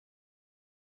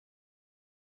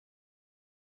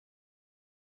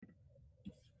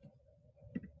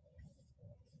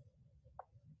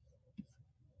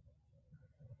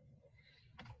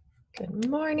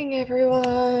Good morning,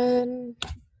 everyone.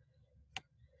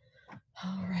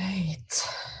 All right.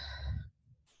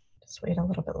 Just wait a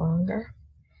little bit longer.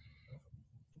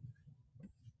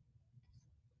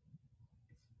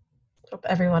 Hope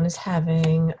everyone is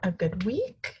having a good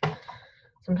week.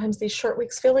 Sometimes these short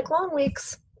weeks feel like long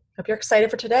weeks. Hope you're excited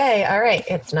for today. All right,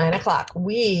 it's 9 o'clock.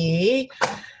 We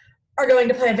are going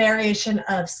to play a variation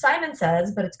of Simon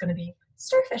Says, but it's going to be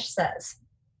Starfish Says.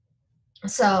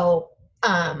 So,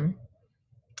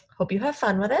 hope you have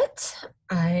fun with it.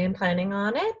 I am planning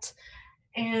on it.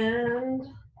 And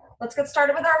let's get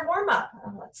started with our warm-up.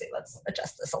 Let's see, let's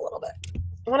adjust this a little bit.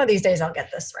 One of these days I'll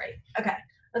get this right. Okay,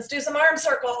 let's do some arm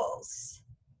circles.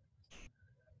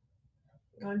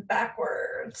 Going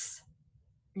backwards.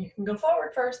 You can go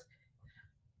forward first.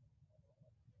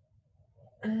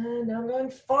 And now I'm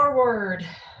going forward.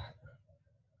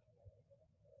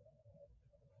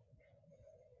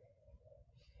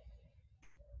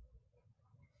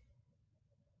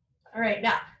 All right,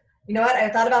 now, you know what? I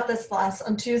thought about this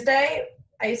on Tuesday.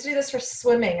 I used to do this for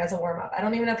swimming as a warm-up. I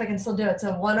don't even know if I can still do it.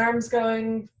 So one arm's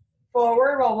going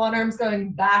forward while one arm's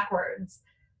going backwards.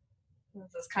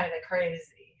 This is kind of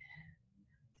crazy.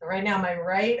 So right now my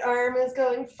right arm is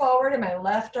going forward and my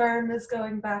left arm is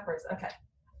going backwards. Okay,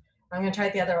 I'm gonna try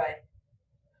it the other way.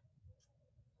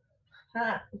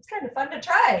 It's kind of fun to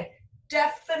try.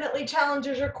 Definitely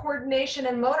challenges your coordination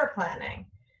and motor planning.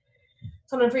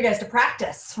 Something for you guys to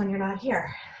practice when you're not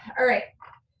here. All right,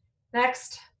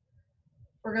 next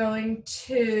we're going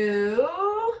to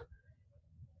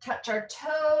touch our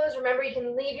toes. Remember, you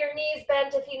can leave your knees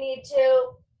bent if you need to.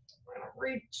 We're gonna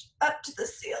reach up to the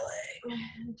ceiling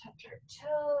and touch our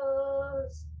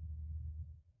toes.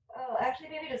 Oh,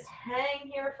 actually maybe just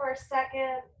hang here for a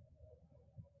second.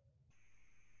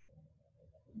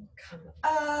 Come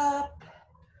up,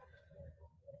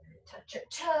 touch your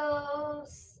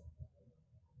toes,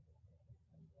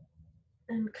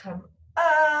 and come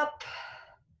up,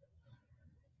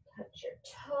 touch your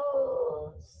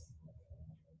toes,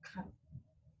 come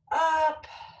up.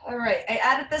 All right, I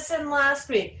added this in last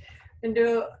week. And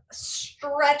do a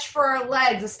stretch for our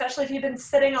legs, especially if you've been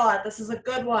sitting a lot. This is a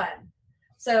good one.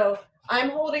 So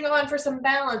I'm holding on for some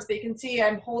balance, but you can see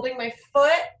I'm holding my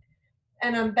foot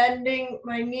and I'm bending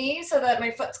my knee so that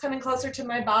my foot's coming closer to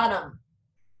my bottom.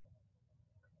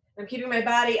 I'm keeping my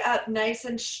body up nice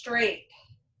and straight.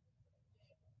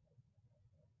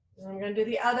 And I'm gonna do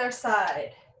the other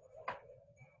side.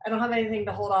 I don't have anything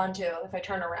to hold on to if I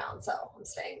turn around, so I'm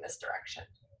staying this direction.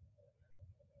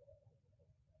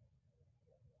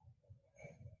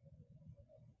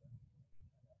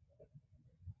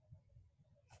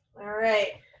 All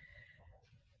right,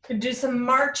 could do some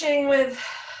marching with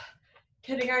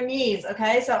hitting our knees,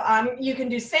 okay? So you can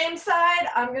do same side,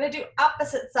 I'm gonna do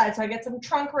opposite side, so I get some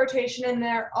trunk rotation in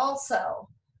there also.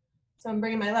 So I'm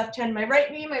bringing my left hand to my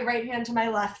right knee, my right hand to my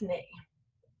left knee.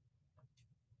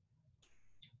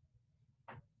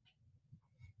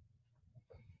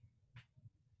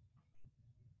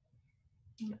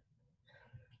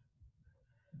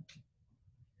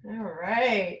 All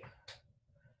right.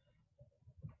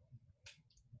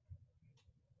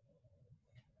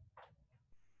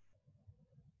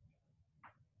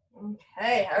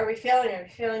 Okay, how are we feeling? Are we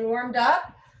feeling warmed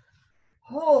up?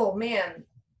 Oh, man.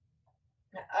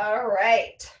 All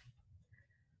right.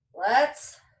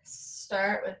 Let's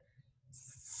start with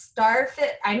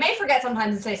Starfish. I may forget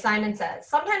sometimes to say Simon Says.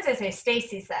 Sometimes I say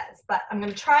Stacy Says, but I'm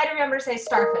going to try to remember to say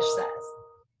Starfish Says.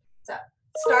 So,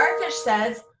 Starfish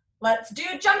says, let's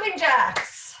do jumping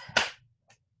jacks.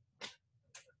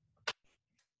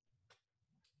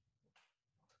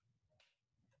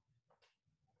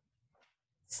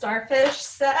 Starfish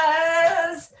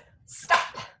says,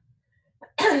 stop.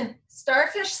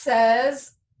 Starfish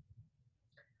says,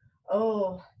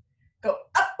 oh, go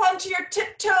up onto your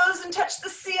tiptoes and touch the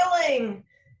ceiling.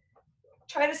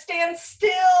 Try to stand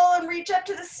still and reach up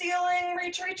to the ceiling.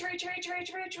 Reach, reach, reach, reach,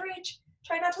 reach, reach, reach.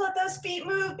 Try not to let those feet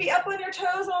move. Be up on your toes.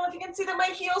 I don't know if you can see that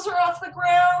my heels are off the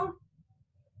ground.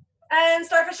 And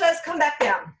Starfish says, come back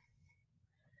down.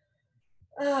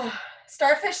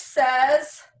 Starfish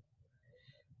says,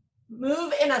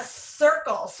 move in a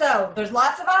circle. So there's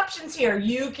lots of options here.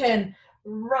 You can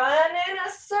run in a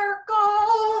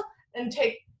circle and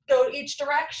go each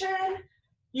direction.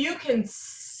 You can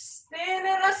spin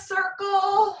in a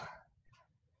circle.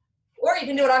 Or you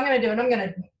can do what I'm going to do, and I'm going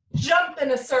to jump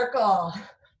in a circle.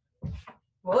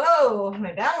 Whoa,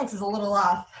 my balance is a little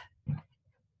off.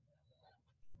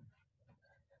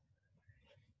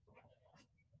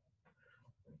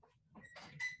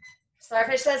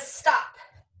 Starfish says stop.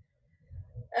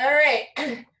 All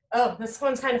right. Oh, this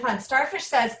one's kind of fun. Starfish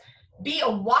says be a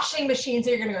washing machine. So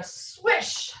you're gonna go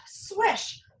swish,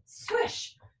 swish,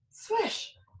 swish,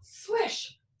 swish,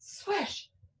 swish, swish,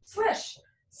 swish,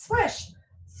 swish,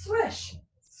 swish,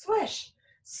 swish,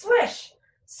 swish,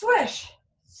 swish,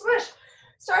 swish.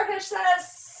 Starfish says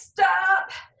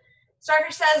stop.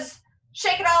 Starfish says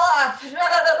shake it all off.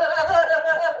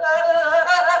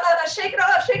 Shake it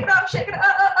off, shake it off, shake it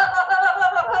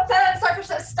off. Then Starfish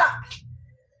says stop.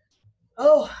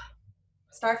 Oh,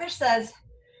 Starfish says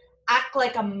act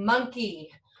like a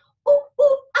monkey. Ooh,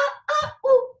 ooh, ah, ah,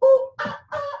 ooh, ooh, ah,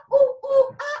 ah, ooh,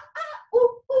 ooh, ah, ah,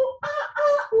 ooh, ooh, ah,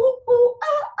 ah, ooh, ooh,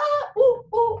 ah, ah, ooh,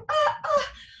 ooh, ah, ah,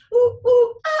 ooh,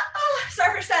 ooh, ah, ah.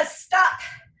 Starfish says stop.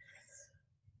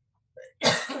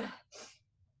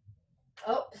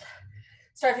 Oh,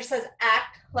 Starfish says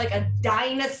act like a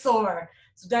dinosaur.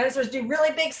 So dinosaurs do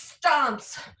really big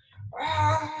stomps.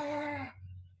 Roar,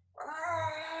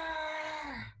 roar,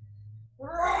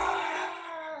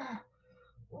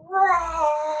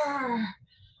 roar,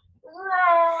 roar,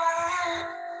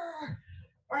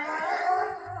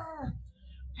 roar.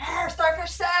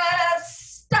 Starfish says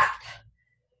stop.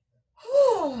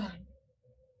 Whew.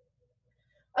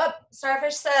 Oh,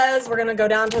 Starfish says we're gonna go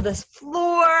down to this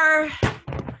floor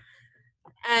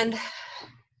and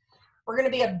we're gonna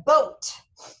be a boat.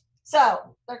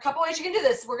 So there are a couple ways you can do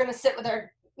this. We're gonna sit with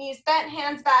our knees bent,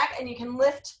 hands back, and you can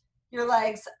lift your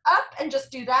legs up and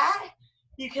just do that.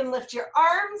 You can lift your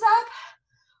arms up,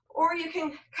 or you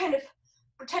can kind of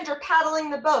pretend you're paddling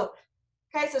the boat.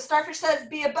 Okay, so Starfish says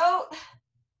be a boat.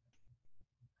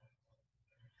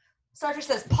 Starfish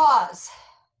says pause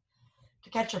to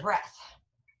catch your breath.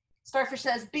 Starfish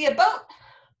says be a boat.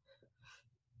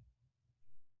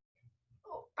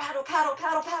 Oh, paddle, paddle,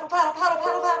 paddle, paddle, paddle, paddle,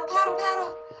 paddle, paddle, paddle,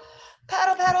 paddle.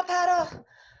 Paddle, paddle, paddle,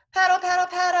 paddle,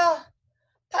 paddle, paddle,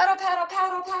 paddle, paddle,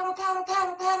 paddle, paddle, paddle,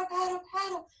 paddle, paddle, paddle,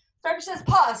 paddle. Starfish says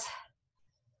pause.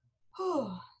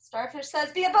 Whew. Starfish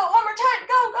says be a boat one more time.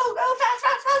 Go, go, go, fast,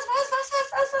 fast, fast, fast, fast, fast,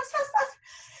 fast, fast, fast, fast,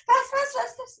 fast, fast,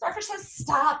 fast, fast. Starfish says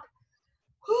stop.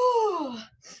 Whew.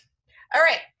 All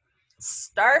right.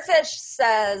 Starfish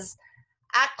says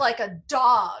act like a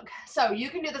dog. So you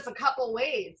can do this a couple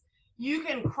ways. You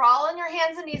can crawl on your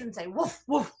hands and knees and say woof,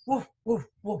 woof, woof, woof,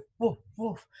 woof, woof,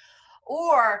 woof.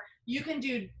 Or you can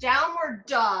do downward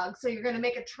dog. So you're going to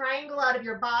make a triangle out of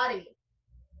your body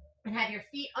and have your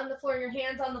feet on the floor and your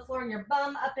hands on the floor and your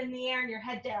bum up in the air and your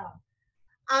head down.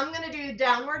 I'm going to do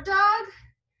downward dog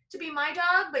to be my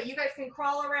dog, but you guys can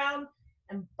crawl around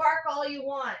and bark all you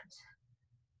want.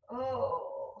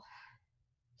 Oh.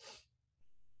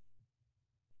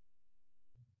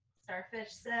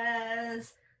 Starfish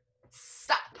says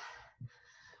stop.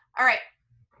 All right.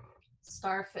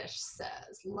 Starfish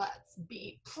says let's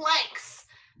be planks.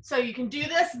 So you can do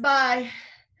this by a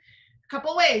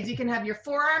couple ways. You can have your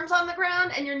forearms on the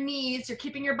ground and your knees. You're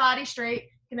keeping your body straight.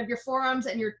 You can have your forearms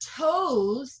and your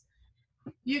toes.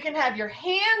 You can have your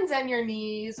hands and your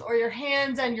knees or your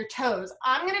hands and your toes.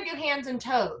 I'm going to do hands and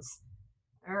toes.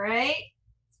 All right.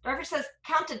 Starfish says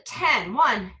count to 10.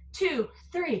 1, 2,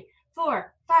 3,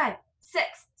 4, 5, 6,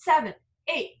 7,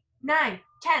 8, 9,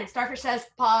 10. Starfish says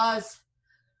pause.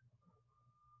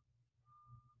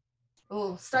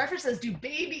 Oh, Starfish says do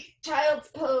baby child's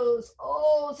pose.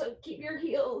 Oh, so keep your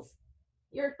heels,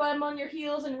 your bum on your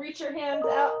heels and reach your hands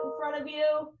out in front of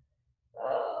you.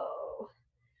 Oh.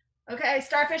 Okay,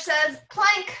 Starfish says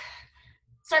plank.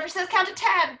 Starfish says count to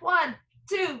 10. 1,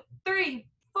 2, 3,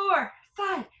 4,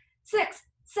 5, 6,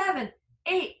 7,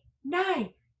 8,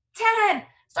 9, 10.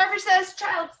 Starfish says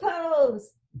child's pose.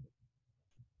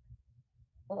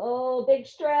 Oh, big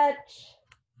stretch.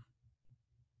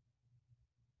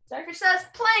 Starfish says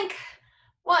plank.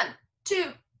 1,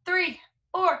 2, 3,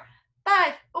 4,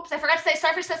 5. Oops, I forgot to say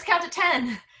Starfish says count to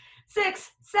 10.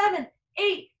 6, 7,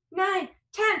 8, 9,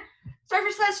 10.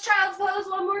 Starfish says child's pose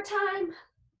one more time.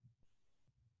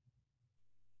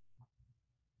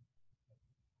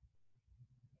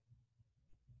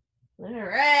 All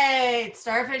right,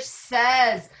 Starfish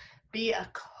says be a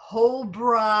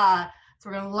cobra. So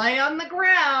we're gonna lay on the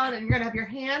ground and you're gonna have your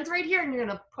hands right here and you're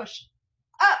gonna push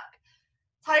up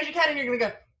as high as you can and you're gonna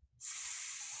go.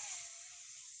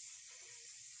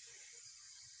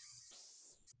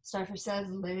 Starfish says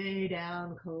lay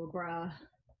down, cobra.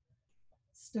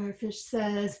 Starfish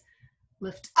says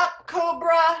lift up,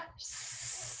 cobra.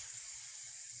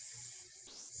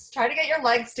 Try to get your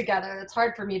legs together. It's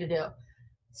hard for me to do.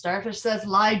 Starfish says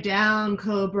lie down,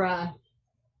 cobra.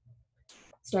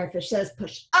 Starfish says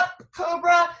push up,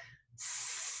 cobra.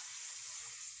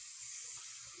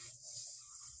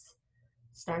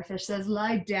 Starfish says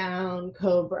lie down,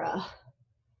 cobra.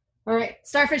 All right,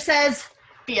 Starfish says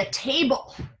be a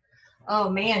table. Oh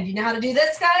man, do you know how to do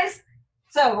this, guys?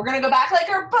 So we're gonna go back like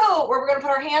our boat, where we're gonna put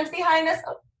our hands behind us.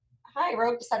 Oh, hi,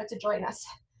 Rogue decided to join us.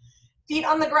 Feet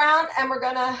on the ground, and we're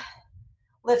gonna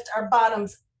lift our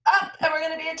bottoms up, and we're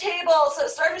gonna be a table. So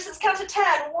Starfish says count to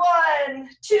 10. 1,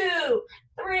 2,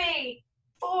 3,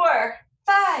 4,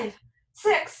 5,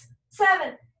 6,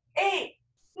 7, 8,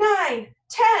 9,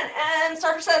 10. And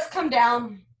Starfish says come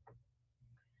down.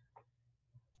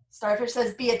 Starfish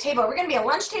says be a table. Are we gonna be a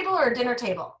lunch table or a dinner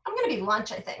table? I'm gonna be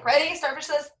lunch, I think. Ready? Starfish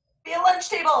says be a lunch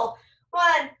table.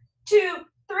 1, 2,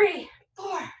 3,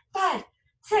 4, 5,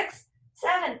 6,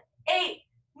 7, 8,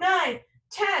 9,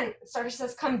 10. Starfish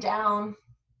says come down.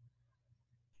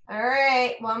 All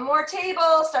right, one more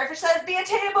table. Starfish says be a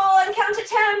table and count to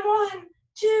 10. 1,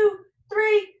 2,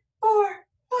 3, 4,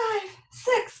 5,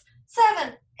 6,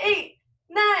 7, 8,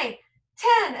 9,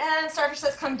 10. And Starfish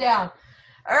says come down.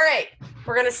 All right,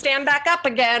 we're gonna stand back up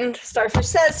again. Starfish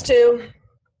says to.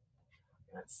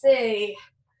 Let's see.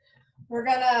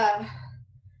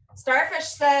 Starfish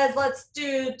says let's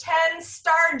do 10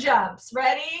 star jumps.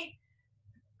 Ready?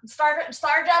 Star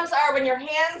jumps are when your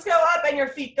hands go up and your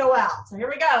feet go out. So here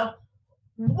we go.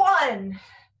 1,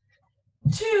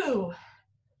 2,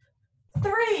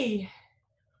 3,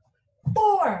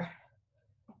 4,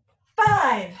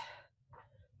 5,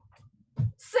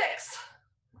 6,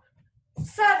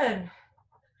 7,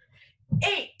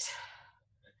 8,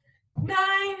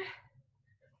 9,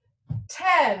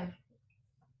 10.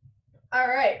 All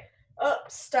right. Oh,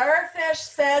 Starfish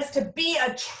says to be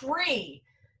a tree.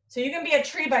 So you can be a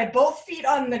tree by both feet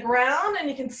on the ground, and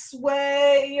you can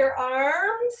sway your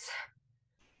arms.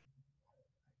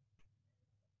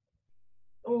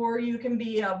 Or you can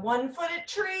be a one-footed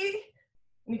tree.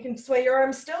 You can sway your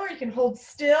arms still, or you can hold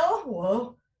still.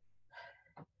 Whoa.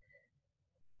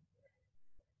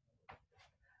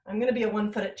 I'm gonna be a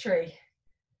one-footed tree.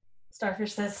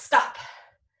 Starfish says stop.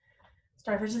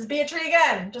 Starfish says be a tree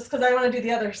again, just because I want to do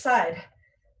the other side.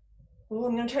 Ooh,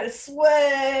 I'm gonna try to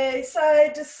sway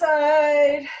side to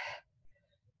side.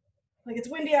 Like it's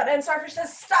windy out, and Starfish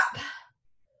says stop.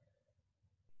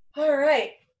 All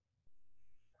right.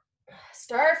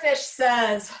 Starfish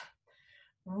says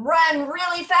run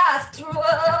really fast.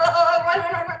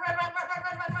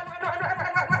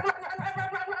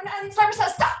 And Starfish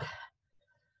says stop.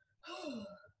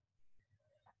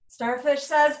 Starfish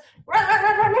says run,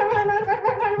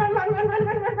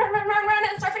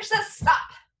 and Starfish says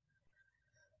stop.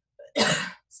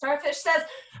 Starfish says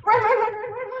run,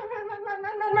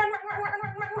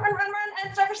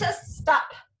 and Starfish says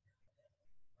stop.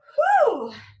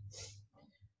 Whew.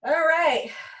 All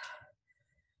right.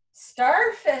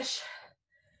 Starfish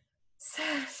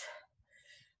says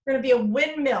we're gonna be a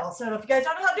windmill. So if you guys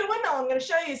don't know how to do a windmill, I'm gonna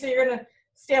show you. So you're gonna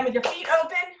stand with your feet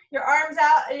open, your arms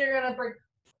out, and you're gonna bring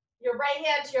your right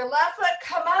hand to your left foot,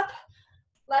 come up,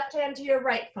 left hand to your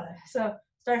right foot. So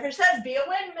Starfish says be a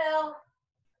windmill.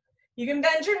 You can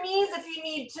bend your knees if you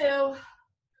need to.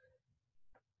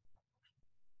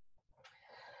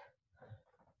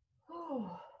 Ooh.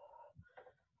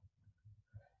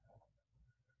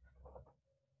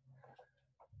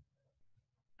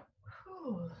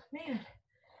 Ooh, man.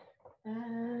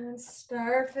 And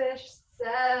Starfish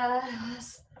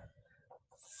says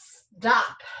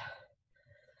stop.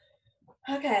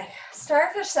 Okay,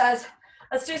 Starfish says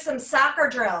let's do some soccer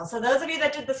drills. So those of you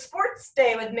that did the sports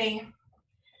day with me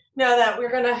know that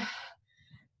we're gonna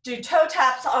do toe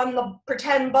taps on the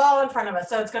pretend ball in front of us.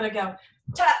 So it's gonna go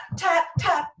tap, tap,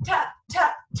 tap, tap,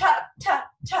 tap, tap,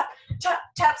 tap, tap, tap,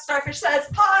 tap. Starfish says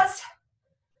pause.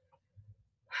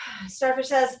 Starfish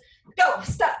says go,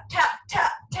 stop, tap,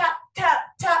 tap, tap, tap,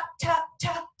 tap, tap,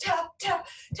 tap, tap, tap,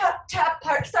 tap,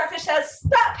 tap. Starfish says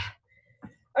stop.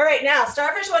 All right, now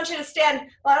Starfish wants you to stand.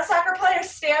 A lot of soccer players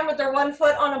stand with their one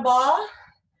foot on a ball,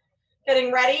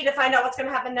 getting ready to find out what's gonna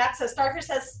happen next. So Starfish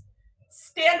says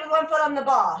stand with one foot on the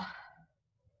ball.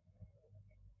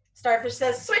 Starfish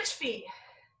says switch feet.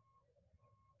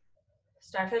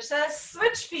 Starfish says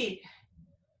switch feet.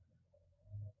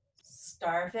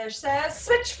 Starfish says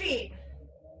switch feet.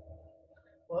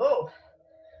 Whoa.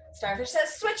 Starfish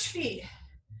says switch feet.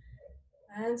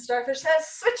 And Starfish says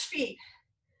switch feet.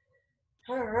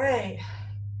 All right.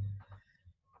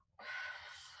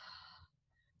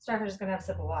 Starfish is gonna have a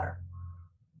sip of water.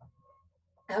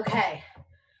 Okay.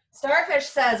 Starfish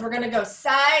says we're gonna go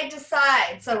side to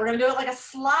side. So we're gonna do it like a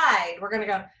slide. We're gonna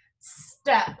go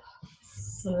step,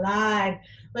 slide.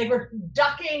 Like we're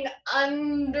ducking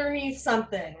underneath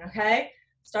something, okay?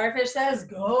 Starfish says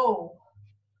go.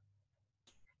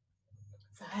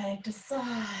 Side to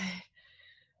side,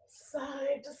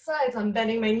 side to side. So I'm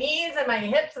bending my knees and my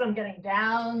hips and I'm getting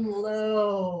down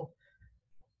low.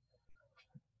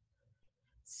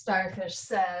 Starfish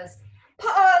says,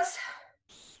 pause.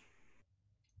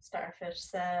 Starfish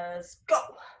says, go.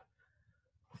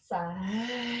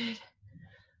 Side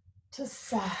to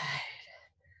side.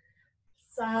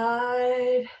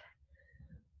 Side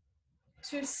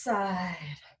to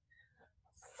side.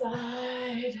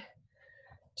 Side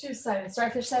to side. And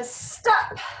Starfish says,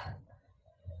 stop.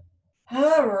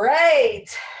 All right.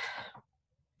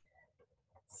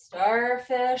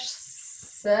 Starfish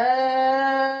says,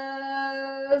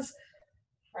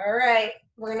 all right,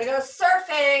 we're gonna go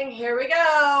surfing. Here we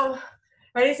go.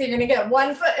 Ready? So you're gonna get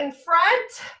one foot in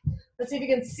front. Let's see if you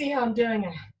can see how I'm doing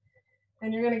it.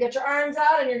 And you're gonna get your arms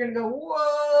out and you're gonna go,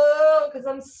 whoa, because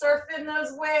I'm surfing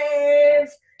those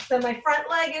waves. So my front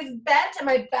leg is bent and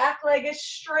my back leg is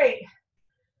straight.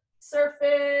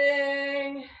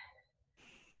 Surfing.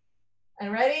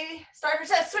 And ready? Starfish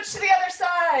says, switch to the other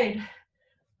side.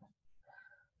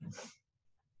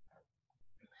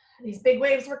 These big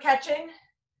waves we're catching.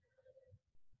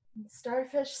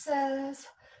 Starfish says,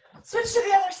 switch to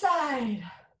the other side.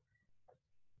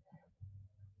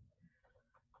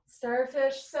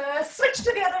 Starfish says, switch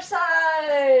to the other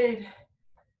side.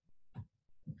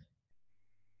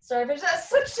 Starfish says,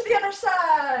 switch to the other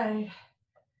side.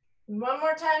 One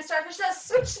more time, Starfish says,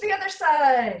 switch to the other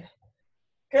side.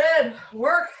 Good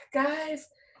work, guys.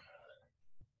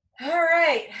 All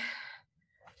right.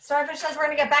 Starfish says we're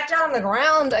gonna get back down on the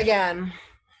ground again.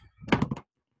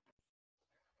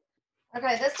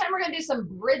 Okay, this time we're gonna do some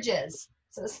bridges.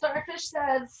 So Starfish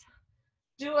says,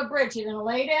 do a bridge. You're gonna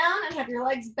lay down and have your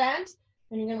legs bent,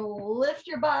 and you're gonna lift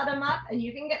your bottom up, and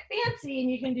you can get fancy, and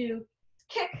you can do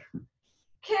kick,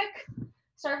 kick.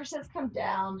 Starfish says, come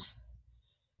down.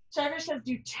 Starfish says,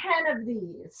 do 10 of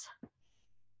these.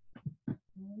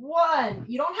 1.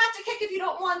 You don't have to kick if you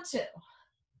don't want to.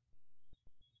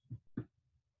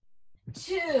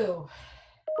 2.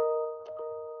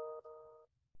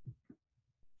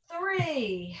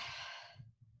 3.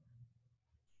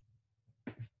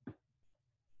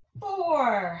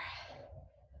 4.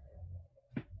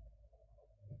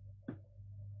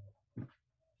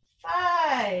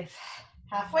 5.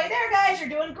 Halfway there, guys. You're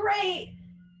doing great.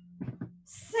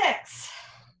 6.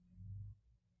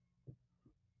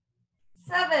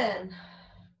 7.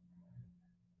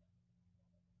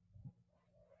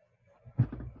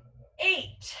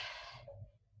 8.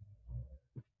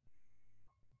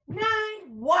 9.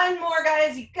 One more,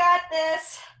 guys. You got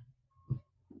this.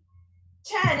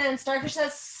 10. And Starfish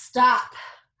says, stop.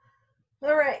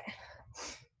 All right.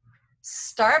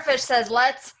 Starfish says,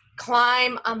 let's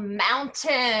climb a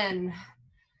mountain.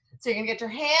 So you're going to get your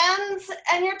hands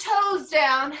and your toes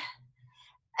down,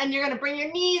 and you're going to bring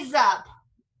your knees up.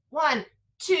 1,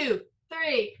 2,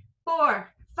 3,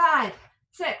 4, 5,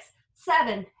 6,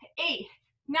 7, 8,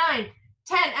 9,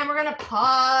 10. And we're going to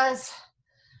pause.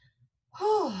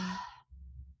 Whew.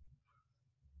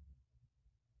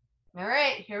 All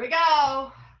right, here we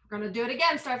go. We're going to do it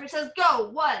again. Starfish says, go.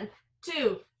 1,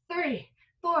 2, 3,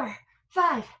 4,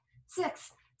 5,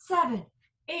 6, 7,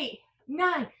 8,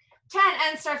 9, 10.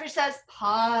 And Starfish says,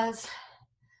 pause.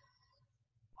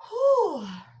 Whew.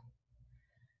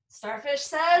 Starfish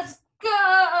says,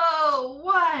 go.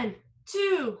 1,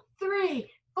 2,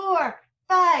 3, 4,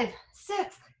 5,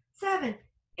 6, 7,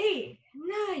 8,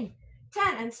 9,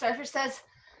 10. And Starfish says,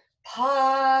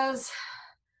 pause.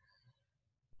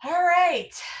 All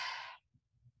right.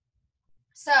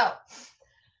 So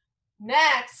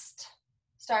next,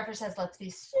 Starfish says, let's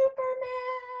be Superman.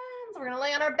 So we're gonna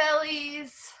lay on our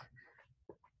bellies,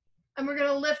 and we're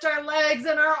gonna lift our legs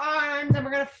and our arms, and we're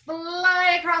gonna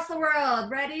fly across the world.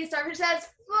 Ready? Starfish says,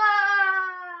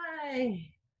 fly.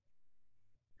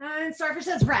 And Starfish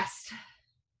says, rest.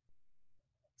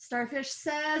 Starfish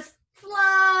says,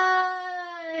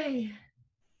 fly.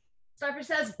 Starfish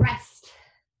says, rest.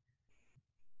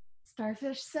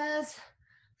 Starfish says,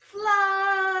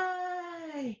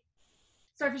 fly.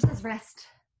 Starfish says, rest.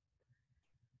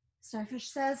 Starfish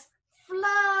says,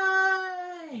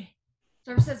 fly.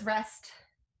 Starfish says, rest.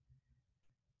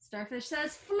 Starfish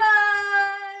says,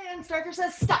 fly. And Starfish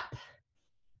says, stop.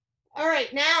 All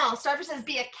right, now Starfish says,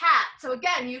 be a cat. So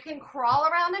again, you can crawl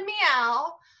around and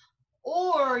meow,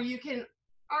 or you can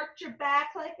arch your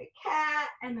back like a cat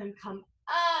and then come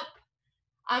up.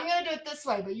 I'm gonna do it this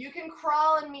way, but you can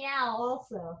crawl and meow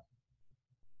also.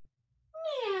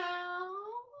 Meow.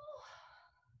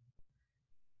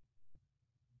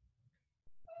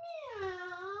 Meow.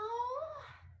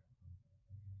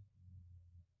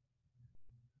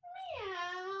 Meow. Meow.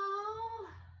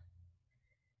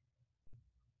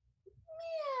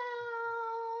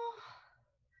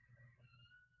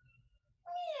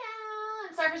 Meow.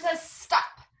 And Starfish says, stop.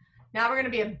 Now we're gonna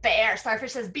be a bear.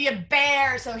 Starfish says be a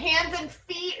bear. So hands and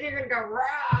feet, and you're gonna go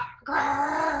rah,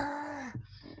 grrr,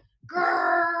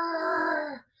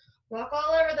 grrr. Walk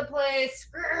all over the place.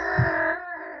 Grrr,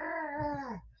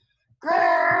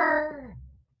 grrr,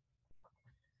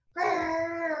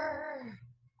 grrr.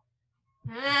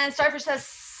 And Starfish says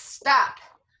stop.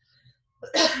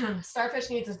 Starfish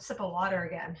needs a sip of water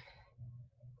again.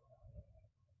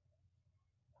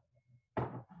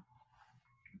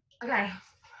 Okay.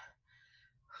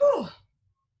 Whew.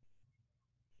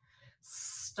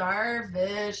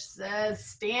 Starfish says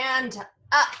stand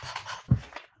up.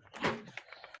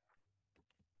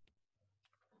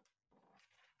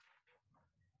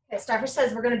 Okay, Starfish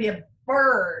says we're going to be a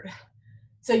bird.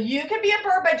 So you can be a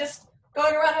bird by just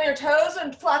going around on your toes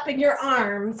and flapping your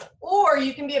arms, or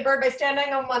you can be a bird by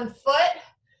standing on one foot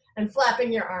and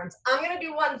flapping your arms. I'm going to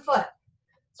do 1 foot.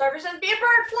 Starfish says be a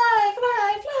bird, fly,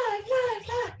 fly, fly, fly,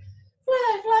 fly,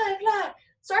 fly, fly, fly.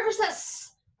 Starfish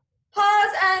says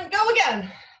pause and go again.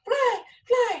 Fly,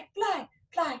 fly, fly,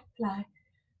 fly, fly,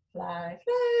 fly,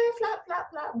 fly, flap, flap,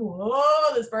 flap.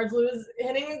 Whoa, this bird's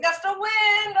hitting a gust of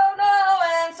wind. Oh no.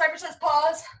 And Starfish says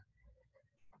pause.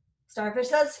 Starfish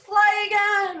says fly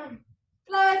again.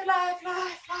 Fly, fly,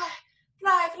 fly, fly,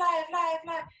 fly, fly, fly,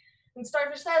 fly. And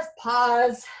Starfish says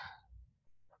pause.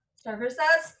 Starfish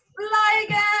says fly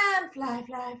again. Fly,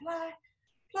 fly, fly,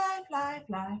 fly, fly,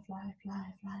 fly, fly,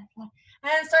 fly, fly, fly.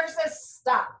 And Starfish says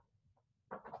stop.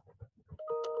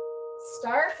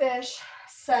 Starfish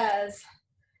says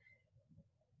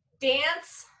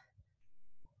dance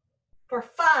for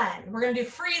fun. We're gonna do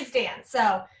freeze dance.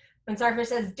 So when Starfish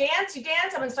says dance, you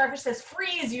dance, and when Starfish says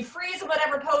freeze, you freeze in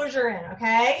whatever pose you're in,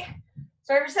 okay?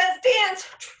 Starfish says dance.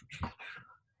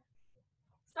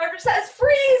 Starfish says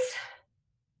freeze.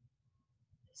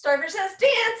 Starfish says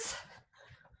dance.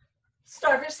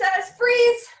 Starfish says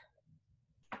freeze.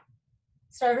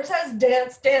 Starfish says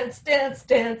dance, dance, dance,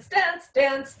 dance, dance,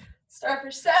 dance.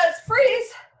 Starfish says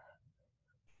freeze.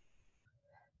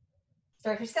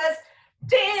 Starfish says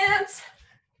dance,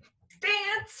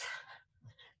 dance,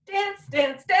 dance,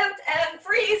 dance, dance, and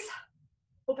freeze.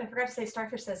 Oh, I forgot to say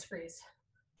Starfish says freeze.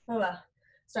 Oh well.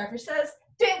 Starfish says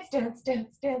dance, dance,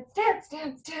 dance, dance, dance,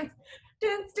 dance, dance,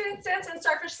 dance, dance, dance, and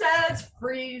Starfish says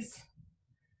freeze.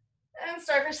 And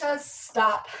Starfish says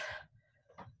stop.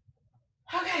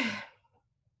 Okay.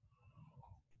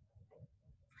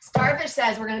 Starfish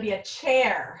says we're going to be a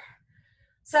chair.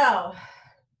 So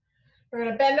we're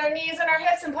going to bend our knees and our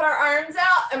hips and put our arms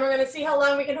out, and we're going to see how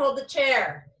long we can hold the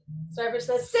chair. Starfish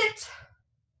says sit.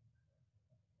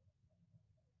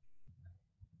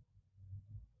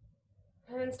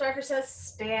 And Starfish says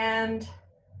stand.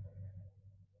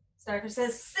 Starfish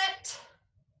says sit.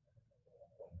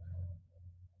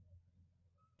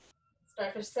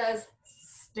 Starfish says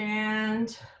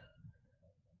stand.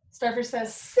 Starfish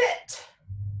says sit.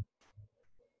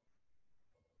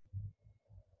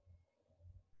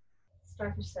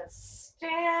 Starfish says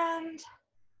stand.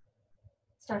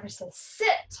 Starfish says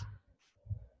sit.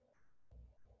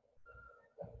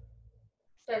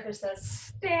 Starfish says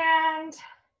stand.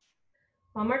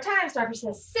 One more time. Starfish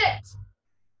says sit.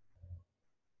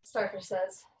 Starfish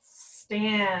says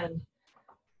stand.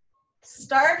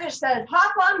 Starfish says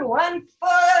hop on 1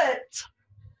 foot.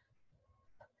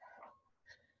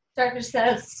 Starfish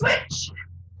says switch.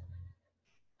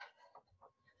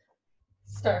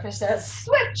 Starfish says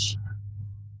switch.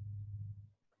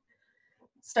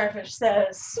 Starfish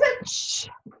says switch.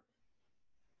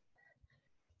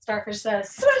 Starfish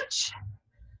says switch.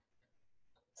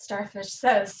 Starfish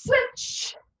says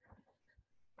switch.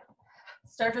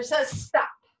 Starfish says stop.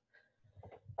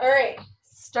 All right.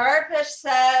 Starfish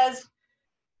says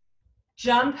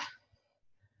jump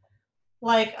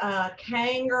like a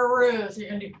kangaroo. So you're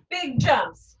gonna do big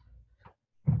jumps.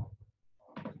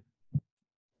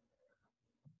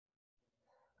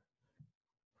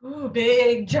 Ooh,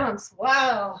 big jumps.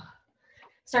 Wow.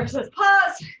 Starfish says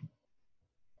pause.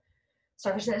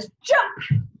 Starfish says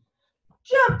jump,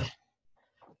 jump,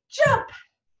 jump,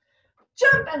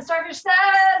 jump. And Starfish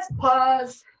says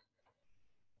pause.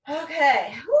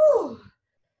 Okay. Whew.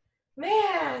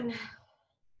 Man.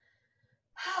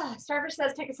 Starfish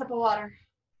says take a sip of water.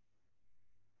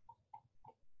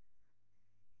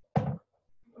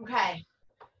 Okay.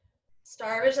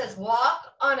 Starfish says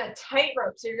walk on a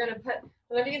tightrope. So you're gonna put, I don't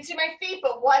know if you can see my feet,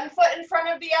 but 1 foot in front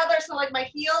of the other. So like my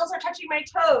heels are touching my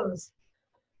toes.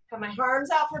 Got my arms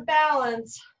out for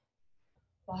balance.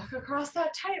 Walk across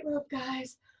that tightrope,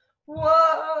 guys.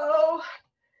 Whoa.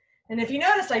 And if you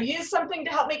notice, I used something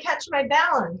to help me catch my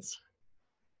balance.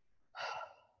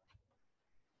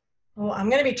 Oh, I'm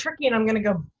gonna be tricky and I'm gonna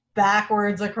go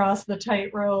backwards across the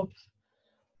tightrope.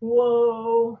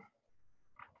 Whoa.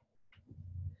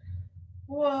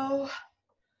 Whoa.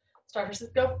 Starfish says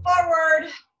go forward.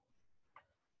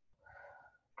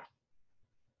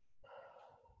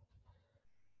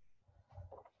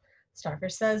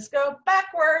 Starfish says go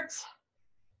backwards.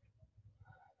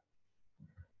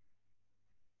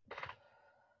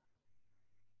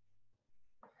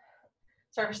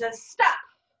 Starfish says stop.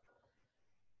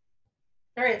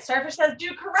 All right, Starfish says do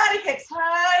karate kicks.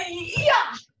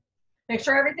 Hi-ya! Make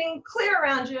sure everything clear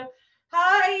around you.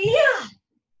 Hi-ya!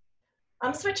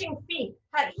 I'm switching feet.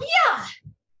 Hi-ya!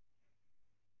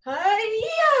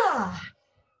 Hi-ya!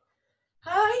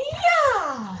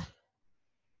 Hi-ya!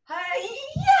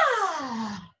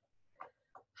 Hi-ya!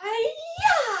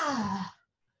 Hi-ya!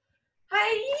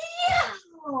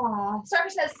 Hi-ya!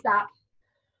 Starfish says stop.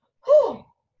 Whew.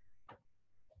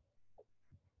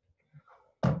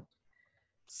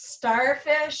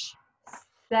 Starfish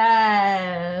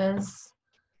says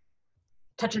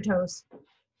touch your toes.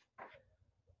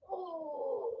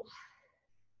 Oh.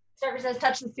 Starfish says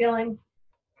touch the ceiling.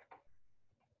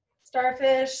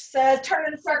 Starfish says turn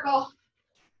in a circle.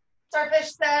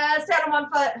 Starfish says stand on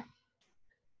one foot.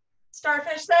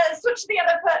 Starfish says switch to the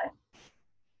other foot.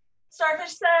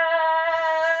 Starfish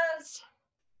says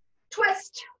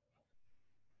twist.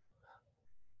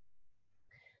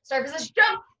 Starfish says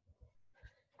jump.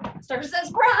 Starfish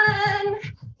says run.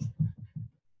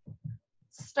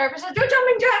 Starfish says do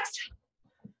jumping jacks.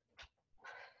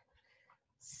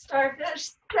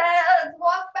 Starfish says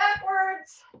walk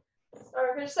backwards.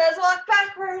 Starfish says walk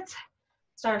backwards.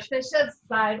 Starfish says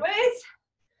sideways.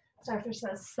 Starfish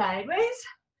says sideways.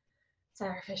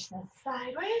 Starfish says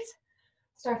sideways.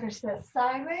 Starfish says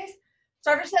sideways.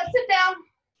 Starfish says sit down.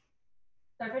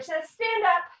 Starfish says stand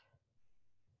up.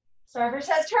 Starfish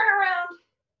says turn around.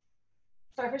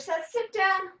 Starfish says sit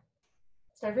down.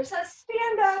 Starfish says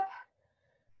stand up.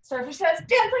 Starfish says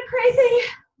dance like crazy.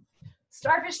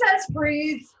 Starfish says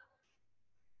breathe.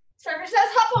 Starfish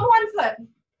says hop on one foot.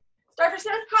 Starfish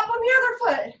says hop on the other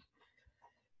foot.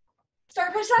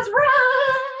 Starfish says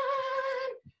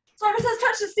run. Starfish says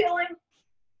touch the ceiling.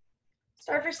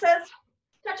 Starfish says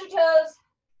touch your toes.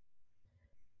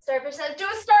 Starfish says do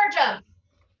a star jump.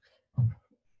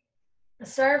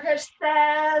 Starfish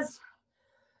says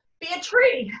be a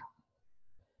tree.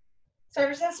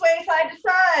 Starfish says sway side to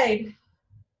side.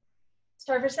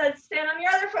 Starfish says stand on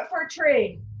your other foot for a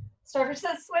tree. Starfish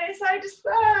says sway side to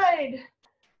side.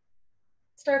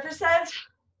 Starfish says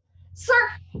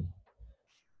surf.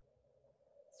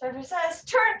 Starfish says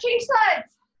change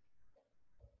sides.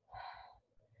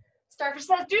 Starfish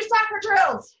says do soccer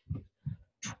drills.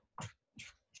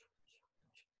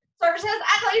 Starfish says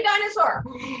act like a dinosaur.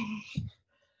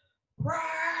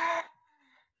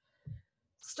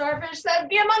 Starfish says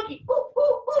be a monkey. Ooh, ooh,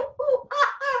 ooh, ooh,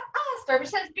 ah, ah, ah. Starfish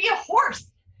says be a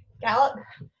horse. Gallop,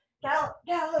 gallop,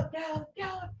 gallop, gallop,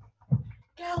 gallop.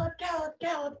 Gallop, gallop,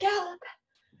 gallop, gallop.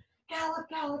 Gallop,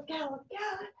 gallop, gallop,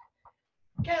 gallop.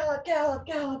 Gallop, gallop,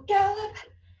 gallop, gallop.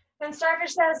 And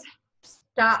Starfish says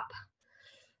stop.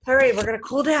 All right, we're gonna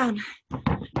cool down.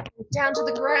 Down to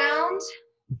the ground.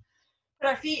 Put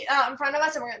our feet out in front of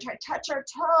us and we're gonna try to touch our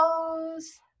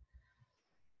toes.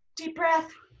 Deep breath.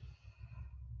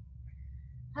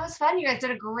 That was fun. You guys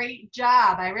did a great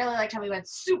job. I really liked how we went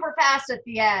super fast at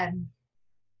the end.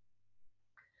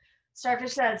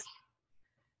 Starfish says,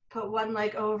 put one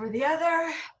leg over the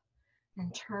other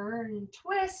and turn and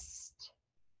twist.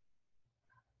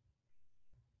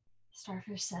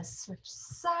 Starfish says, switch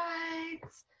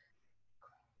sides.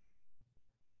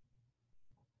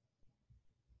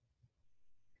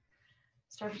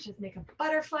 Starfish says, make a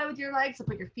butterfly with your legs. So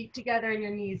put your feet together and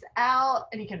your knees out,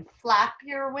 and you can flap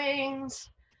your wings.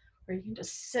 Or you can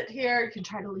just sit here, you can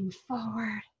try to lean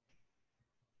forward.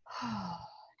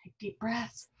 Take deep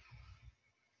breaths.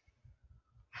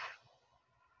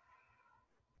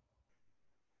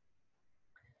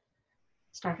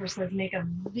 Starfish says make a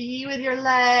V with your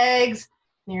legs.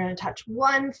 And you're gonna touch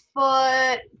one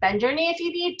foot, bend your knee if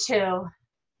you need to.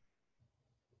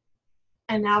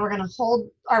 And now we're gonna hold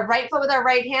our right foot with our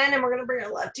right hand and we're gonna bring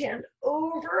our left hand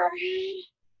over our head.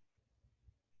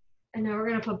 And now we're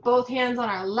gonna put both hands on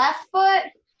our left foot.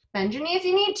 Bend your knee if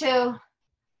you need to.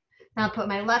 Now put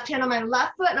my left hand on my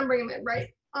left foot and I'm bringing my right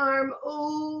arm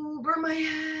over my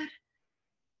head.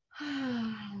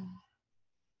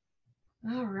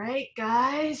 All right,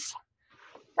 guys.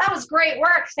 That was great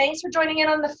work. Thanks for joining in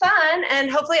on the fun,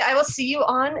 and hopefully I will see you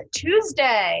on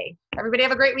Tuesday. Everybody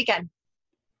have a great weekend.